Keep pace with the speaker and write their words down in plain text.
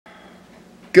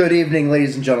Good evening,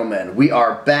 ladies and gentlemen. We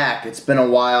are back. It's been a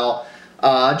while.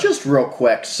 Just real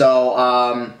quick.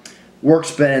 So,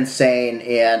 work's been insane,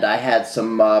 and I had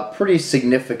some pretty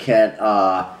significant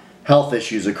health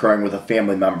issues occurring with a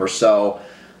family member. So,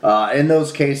 in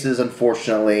those cases,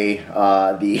 unfortunately,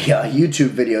 the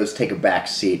YouTube videos take a back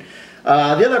seat. The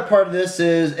other part of this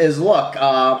is look,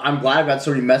 I'm glad I've got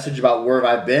so many messages about where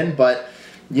I've been, but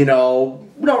you know,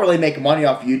 we don't really make money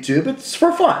off YouTube. It's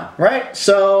for fun, right?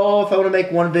 So if I want to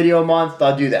make one video a month,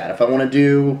 I'll do that. If I want to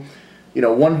do, you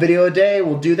know, one video a day,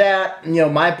 we'll do that. You know,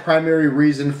 my primary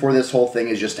reason for this whole thing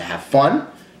is just to have fun,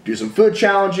 do some food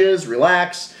challenges,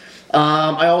 relax.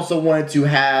 I also wanted to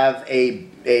have a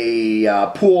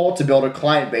pool to build a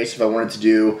client base if I wanted to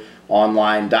do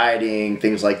online dieting,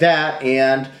 things like that.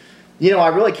 And, you know, I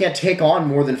really can't take on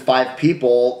more than 5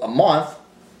 people a month,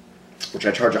 which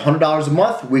I charge $100 a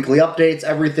month, weekly updates,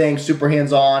 everything, super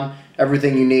hands-on,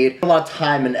 everything you need. A lot of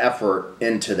time and effort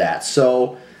into that.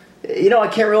 So, you know, I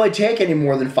can't really take any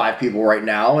more than 5 people right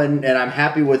now, and I'm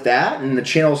happy with that, and the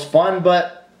channel's fun,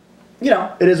 but, you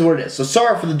know, it is what it is. So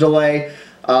sorry for the delay.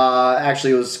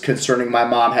 Actually, it was concerning my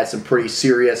mom had some pretty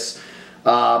serious,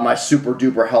 my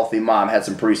super-duper healthy mom had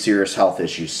some pretty serious health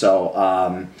issues,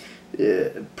 so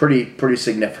pretty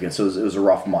significant, so it was a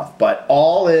rough month. But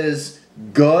all is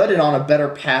good and on a better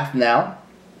path now.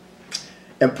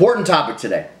 Important topic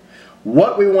today.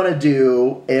 What we want to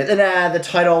do is, and the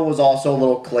title was also a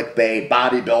little clickbait,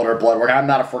 bodybuilder, bloodwork. I'm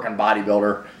not a freaking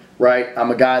bodybuilder, right? I'm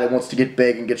a guy that wants to get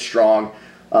big and get strong.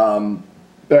 I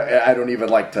don't even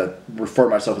like to refer to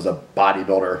myself as a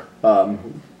bodybuilder.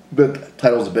 The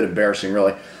title's a bit embarrassing,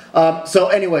 really. So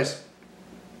anyways,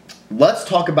 let's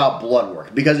talk about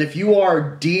bloodwork, because if you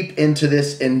are deep into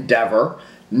this endeavor,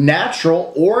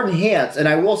 natural or enhanced, and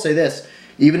I will say this,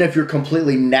 even if you're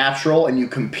completely natural and you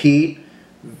compete,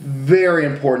 very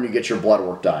important you get your blood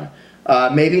work done.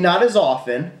 Maybe not as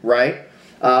often, right?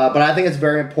 But I think it's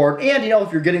very important. And, you know,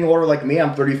 if you're getting older like me,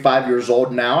 I'm 35 years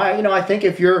old now, I think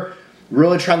if you're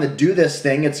really trying to do this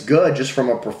thing, it's good just from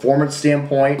a performance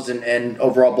standpoint, and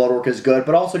overall blood work is good,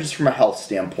 but also just from a health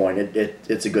standpoint,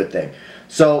 it's a good thing.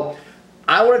 So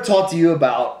I want to talk to you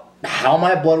about how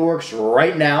my blood works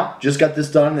right now. Just got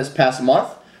this done this past month.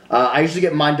 I usually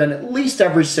get mine done at least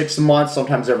every 6 months,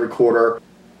 sometimes every quarter.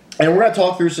 And we're going to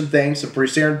talk through some things, some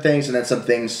pretty standard things, and then some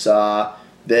things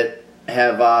that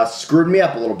have screwed me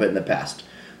up a little bit in the past.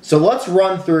 So let's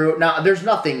run through. Now, there's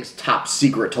nothing top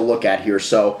secret to look at here.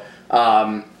 So,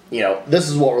 you know, this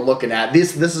is what we're looking at.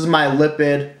 This is my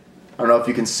lipid. I don't know if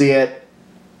you can see it.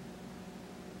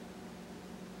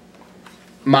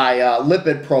 My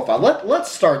lipid profile.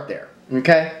 Let's start there,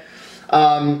 okay?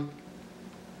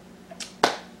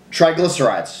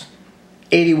 Triglycerides,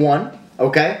 81,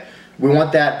 okay? We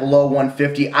want that below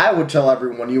 150. I would tell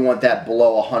everyone you want that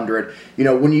below 100. You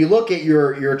know, when you look at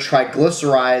your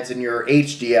triglycerides and your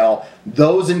HDL,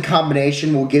 those in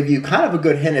combination will give you kind of a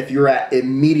good hint if you're at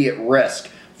immediate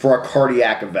risk for a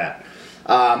cardiac event.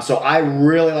 So I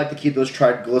really like to keep those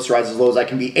triglycerides as low as I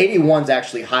can be. 81 is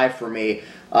actually high for me.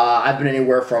 I've been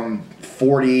anywhere from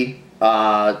 40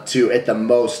 to at the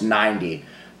most 90.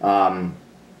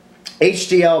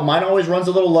 HDL, mine always runs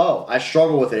a little low. I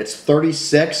struggle with it. It's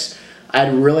 36.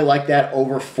 I'd really like that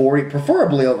over 40,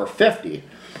 preferably over 50.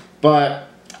 But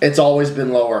it's always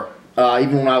been lower,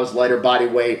 even when I was lighter body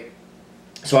weight.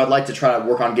 So I'd like to try to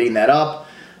work on getting that up.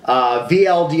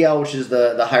 VLDL, which is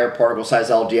the higher particle size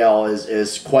LDL,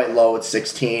 is quite low. It's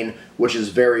 16, which is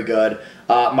very good.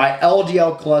 My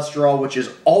LDL cholesterol, which is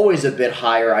always a bit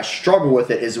higher, I struggle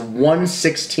with it, is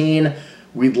 116.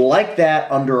 We'd like that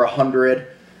under 100.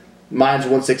 Mine's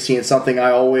 116. It's something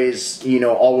I always, you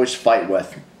know, always fight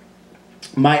with.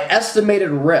 My estimated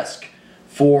risk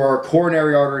for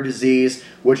coronary artery disease,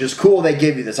 which is cool they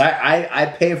give you this.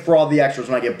 I pay for all the extras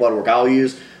when I get blood work. I'll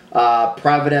use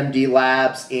private MD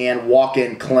labs and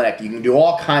walk-in clinic. You can do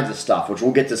all kinds of stuff, which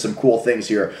we'll get to some cool things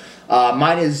here.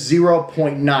 Mine is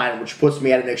 0.9, which puts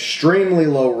me at an extremely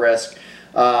low risk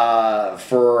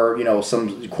for, you know,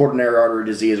 some coronary artery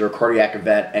disease or cardiac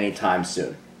event anytime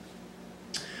soon.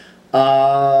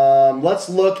 Let's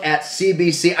look at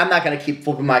CBC. I'm not going to keep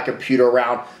flipping my computer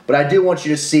around, but I do want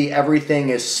you to see everything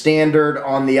is standard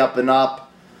on the up and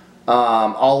up.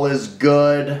 All is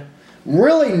good.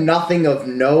 Really nothing of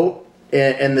note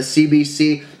in the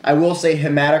CBC. I will say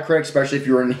hematocrit, especially if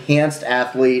you're an enhanced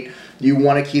athlete, you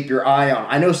want to keep your eye on.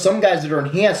 I know some guys that are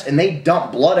enhanced and they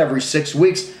dump blood every 6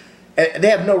 weeks. They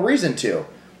have no reason to.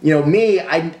 You know, me,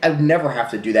 I would never have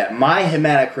to do that. My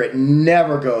hematocrit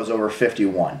never goes over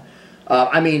 51.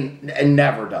 I mean, it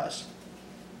never does.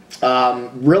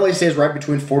 Really stays right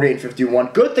between 48 and 51.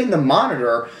 Good thing to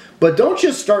monitor, but don't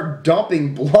just start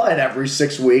dumping blood every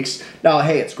 6 weeks. Now,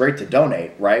 hey, it's great to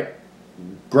donate, right?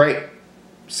 Great.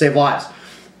 Save lives.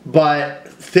 But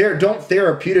don't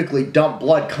therapeutically dump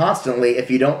blood constantly if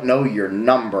you don't know your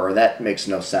number. That makes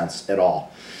no sense at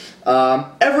all.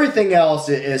 Everything else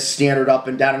is standard up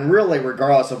and down, and really,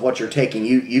 regardless of what you're taking,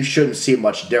 you shouldn't see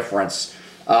much difference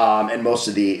in most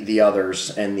of the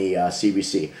others in the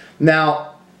CBC.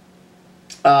 Now,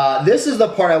 this is the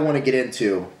part I want to get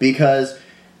into because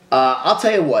I'll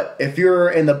tell you what, if you're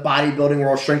in the bodybuilding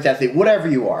world, strength athlete, whatever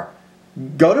you are,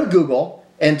 go to Google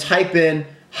and type in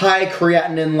high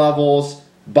creatinine levels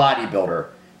bodybuilder.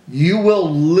 You will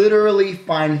literally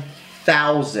find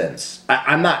thousands.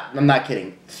 I'm not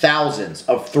kidding. Thousands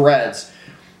of threads.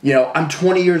 You know, I'm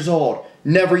 20 years old,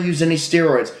 never used any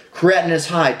steroids. Creatinine is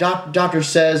high. Doctor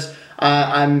says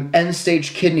I'm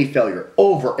end-stage kidney failure.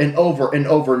 Over and over and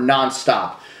over,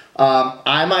 nonstop.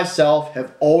 I myself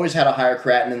have always had a higher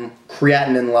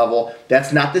creatinine level.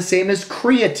 That's not the same as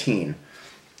creatine.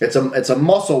 It's a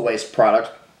muscle waste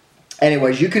product.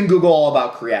 Anyways, you can Google all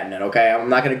about creatinine, okay? I'm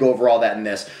not going to go over all that in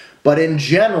this. But in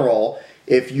general,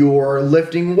 if you're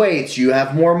lifting weights, you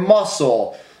have more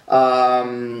muscle,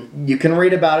 you can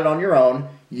read about it on your own,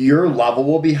 your level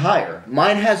will be higher.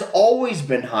 Mine has always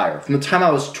been higher. From the time I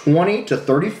was 20 to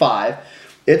 35,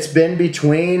 it's been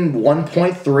between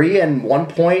 1.3 and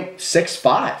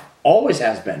 1.65. Always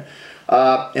has been.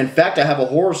 In fact, I have a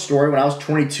horror story. When I was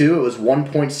 22, it was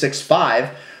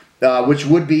 1.65. Which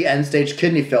would be end-stage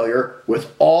kidney failure,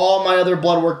 with all my other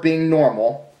blood work being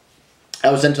normal.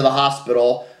 I was into the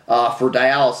hospital for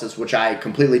dialysis, which I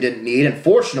completely didn't need. And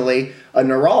fortunately, a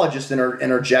neurologist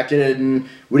interjected, and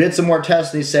we did some more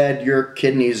tests, and he said, your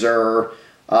kidneys are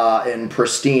in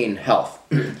pristine health.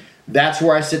 That's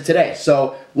where I sit today.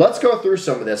 So let's go through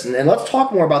some of this, and let's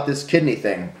talk more about this kidney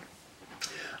thing.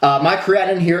 My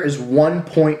creatinine here is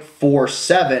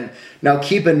 1.47. Now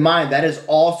keep in mind that is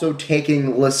also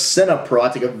taking lisinopril.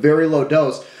 That's like a very low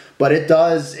dose, but it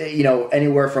does, you know,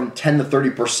 anywhere from 10 to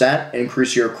 30%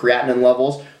 increase your creatinine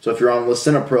levels. So if you're on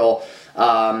lisinopril,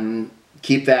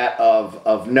 keep that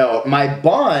of note. My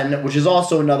bun, which is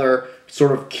also another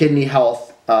sort of kidney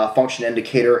health function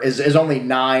indicator, is only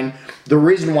 9. The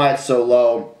reason why it's so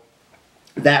low,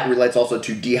 that relates also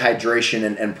to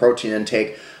dehydration and protein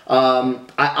intake.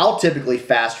 I'll typically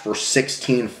fast for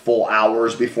 16 full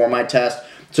hours before my test,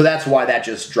 so that's why that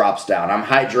just drops down. I'm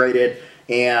hydrated,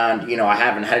 and you know, I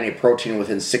haven't had any protein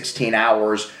within 16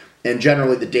 hours, and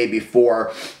generally the day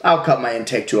before, I'll cut my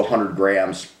intake to 100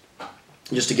 grams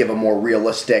just to give a more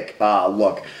realistic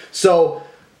look. So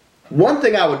one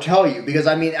thing I would tell you, because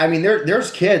I mean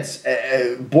there's kids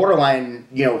borderline,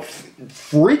 you know,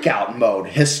 freak out mode,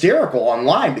 hysterical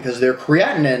online because their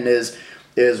creatinine is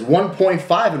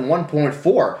 1.5 and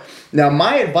 1.4. Now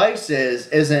my advice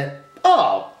isn't,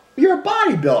 oh, you're a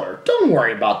bodybuilder, don't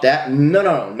worry about that.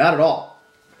 No, not at all.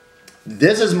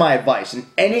 This is my advice, and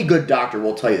any good doctor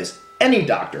will tell you this. Any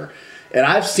doctor. And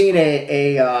I've seen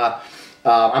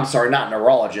I'm sorry, not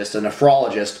neurologist, a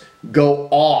nephrologist go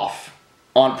off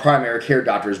on primary care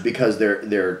doctors because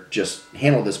they're just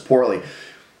handled this poorly.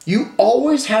 You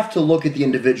always have to look at the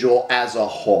individual as a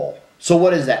whole. So what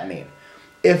does that mean?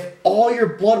 If all your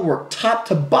blood work, top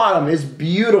to bottom, is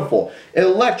beautiful,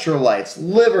 electrolytes,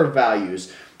 liver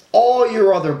values, all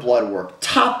your other blood work,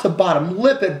 top to bottom,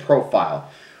 lipid profile,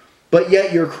 but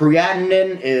yet your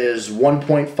creatinine is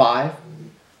 1.5,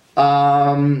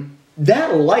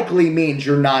 that likely means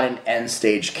you're not in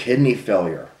end-stage kidney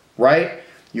failure, right?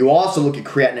 You also look at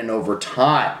creatinine over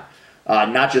time,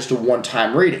 not just a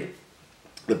one-time reading.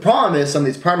 The problem is some of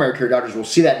these primary care doctors will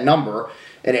see that number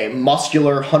in a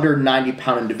muscular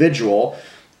 190-pound individual,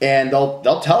 and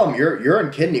they'll tell them you're in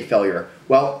kidney failure.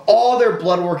 Well, all their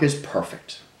blood work is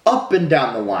perfect, up and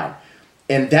down the line,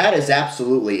 and that is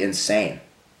absolutely insane,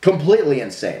 completely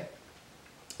insane.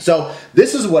 So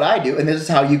this is what I do, and this is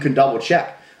how you can double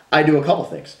check. I do a couple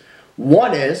things.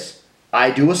 One is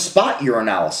I do a spot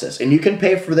urinalysis, and you can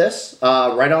pay for this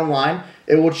right online.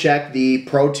 It will check the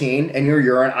protein in your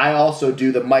urine. I also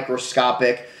do the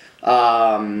microscopic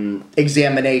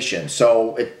examination,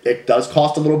 so it does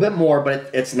cost a little bit more, but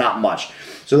it's not much.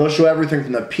 So they'll show everything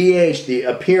from the pH, the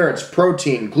appearance,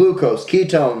 protein, glucose,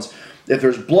 ketones, if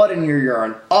there's blood in your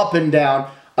urine, up and down.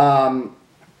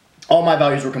 All my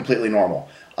values were completely normal.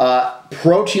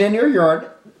 Protein in your urine,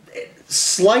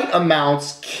 slight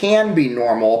amounts can be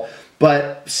normal,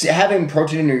 but having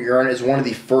protein in your urine is one of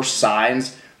the first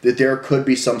signs that there could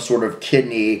be some sort of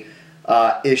kidney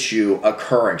issue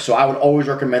occurring. So I would always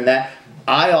recommend that.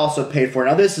 I also paid for it.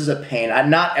 Now this is a pain.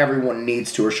 Not everyone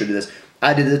needs to or should do this.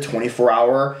 I did the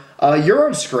 24-hour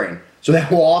urine screen. So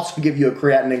that will also give you a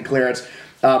creatinine clearance,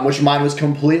 which mine was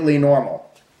completely normal.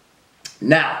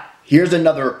 Now, here's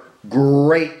another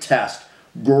great test.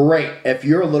 Great. If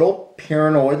you're a little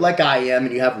paranoid like I am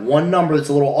and you have one number that's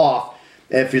a little off,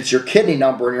 if it's your kidney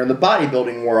number and you're in the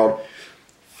bodybuilding world,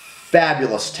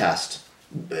 fabulous test.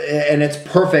 And it's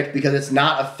perfect because it's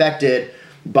not affected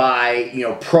by, you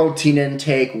know, protein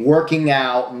intake, working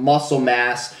out, muscle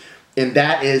mass, and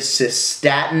that is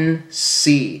cystatin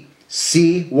C.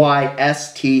 C-Y-S-T-A-T-I-N,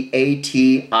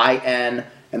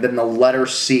 and then the letter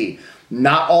C.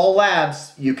 Not all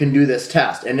labs you can do this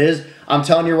test. And it is, I'm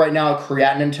telling you right now, a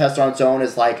creatinine test on its own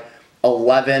is like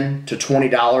 $11 to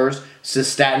 $20.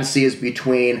 Cystatin C is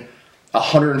between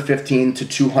 $115 to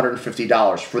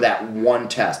 $250 for that one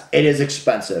test. It is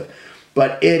expensive,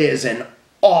 but it is an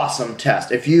awesome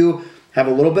test. If you have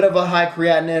a little bit of a high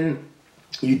creatinine,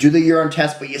 you do the urine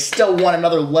test, but you still want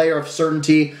another layer of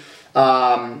certainty,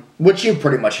 which you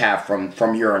pretty much have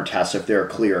from urine tests if they're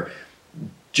clear.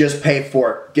 Just pay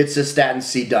for it. Get cystatin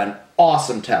C done.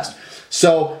 Awesome test.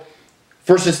 So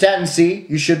for cystatin C,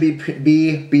 you should be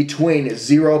between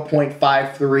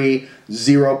 0.53,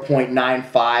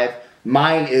 0.95.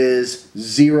 Mine is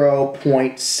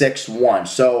 0.61.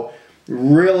 So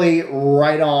really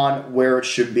right on where it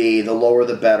should be. The lower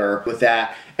the better with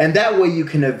that. And that way you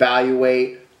can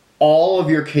evaluate all of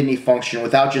your kidney function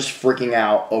without just freaking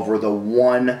out over the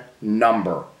one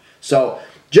number. So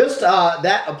just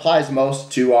that applies most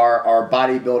to our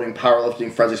bodybuilding,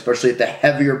 powerlifting friends, especially at the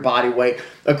heavier body weight.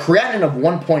 A creatinine of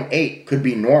 1.8 could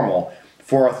be normal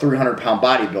for a 300-pound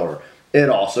bodybuilder. It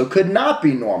also could not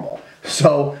be normal.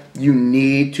 So you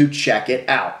need to check it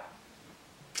out.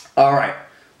 All right,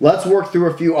 let's work through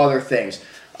a few other things.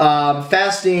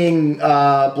 Fasting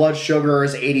blood sugar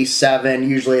is 87.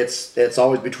 Usually it's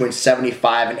always between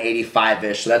 75 and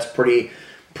 85-ish, so that's pretty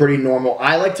normal.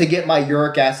 I like to get my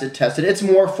uric acid tested. It's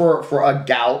more for a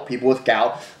gout, people with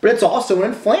gout, but it's also an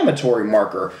inflammatory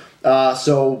marker.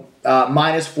 So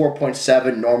mine is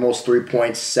 4.7, normal is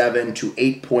 3.7 to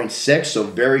 8.6, so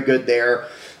very good there.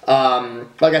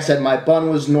 Like I said, my bun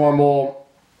was normal.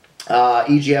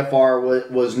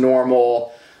 EGFR was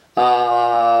normal.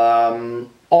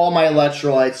 All my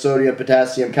electrolytes, sodium,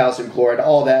 potassium, calcium, chloride,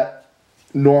 all that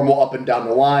normal up and down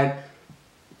the line.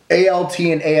 ALT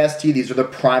and AST, these are the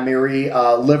primary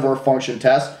liver function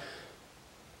tests,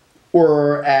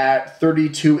 were at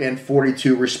 32 and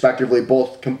 42 respectively,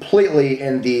 both completely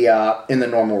in the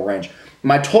normal range.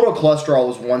 My total cholesterol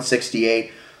was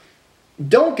 168.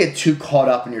 Don't get too caught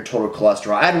up in your total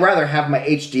cholesterol. I'd rather have my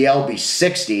HDL be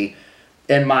 60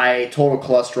 and my total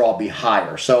cholesterol be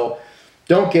higher. So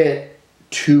don't get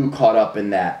too caught up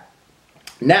in that.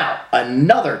 Now,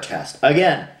 another test.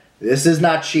 Again, this is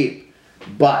not cheap,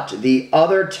 but the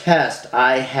other test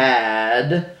I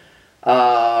had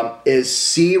is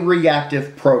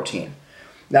C-reactive protein.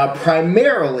 Now,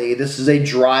 primarily, this is a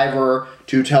driver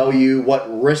to tell you what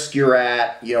risk you're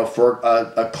at, you know, for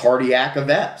a cardiac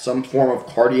event, some form of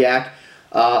cardiac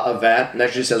event. It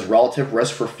actually says relative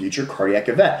risk for future cardiac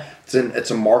event.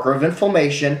 It's a marker of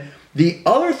inflammation. The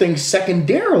other thing,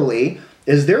 secondarily,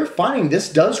 is they're finding this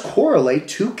does correlate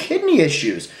to kidney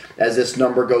issues. As this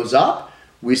number goes up,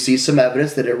 we see some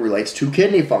evidence that it relates to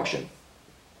kidney function.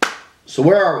 So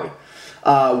where are we?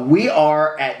 We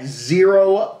are at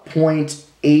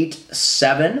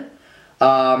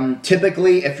 0.87.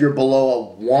 Typically, if you're below a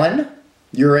 1,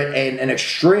 you're at an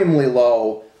extremely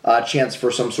low chance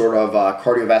for some sort of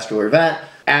cardiovascular event.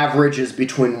 Average is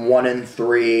between 1 and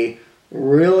 3.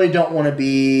 Really don't want to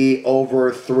be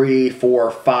over 3,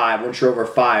 4, 5. Once you're over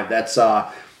 5, that's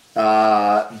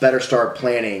better start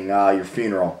planning your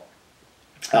funeral,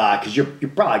 because you're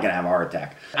probably gonna have a heart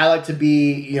attack. I like to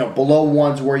be, you know, below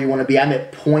 1's where you want to be. I'm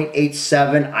at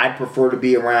 0.87. I'd prefer to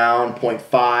be around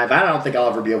 0.5. I don't think I'll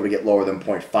ever be able to get lower than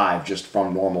 0.5 just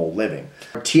from normal living.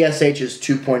 TSH is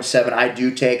 2.7. I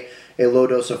do take a low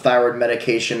dose of thyroid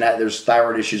medication. There's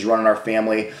thyroid issues running our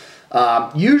family.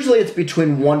 Usually it's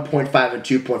between 1.5 and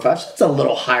 2.5, so it's a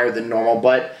little higher than normal,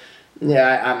 but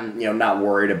yeah, I'm not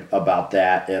worried about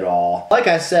that at all. Like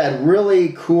I said,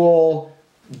 really cool,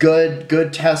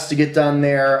 good tests to get done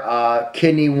there.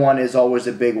 Kidney one is always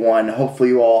a big one. Hopefully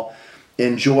you all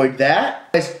enjoyed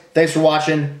that. Thanks for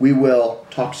watching. We will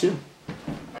talk soon.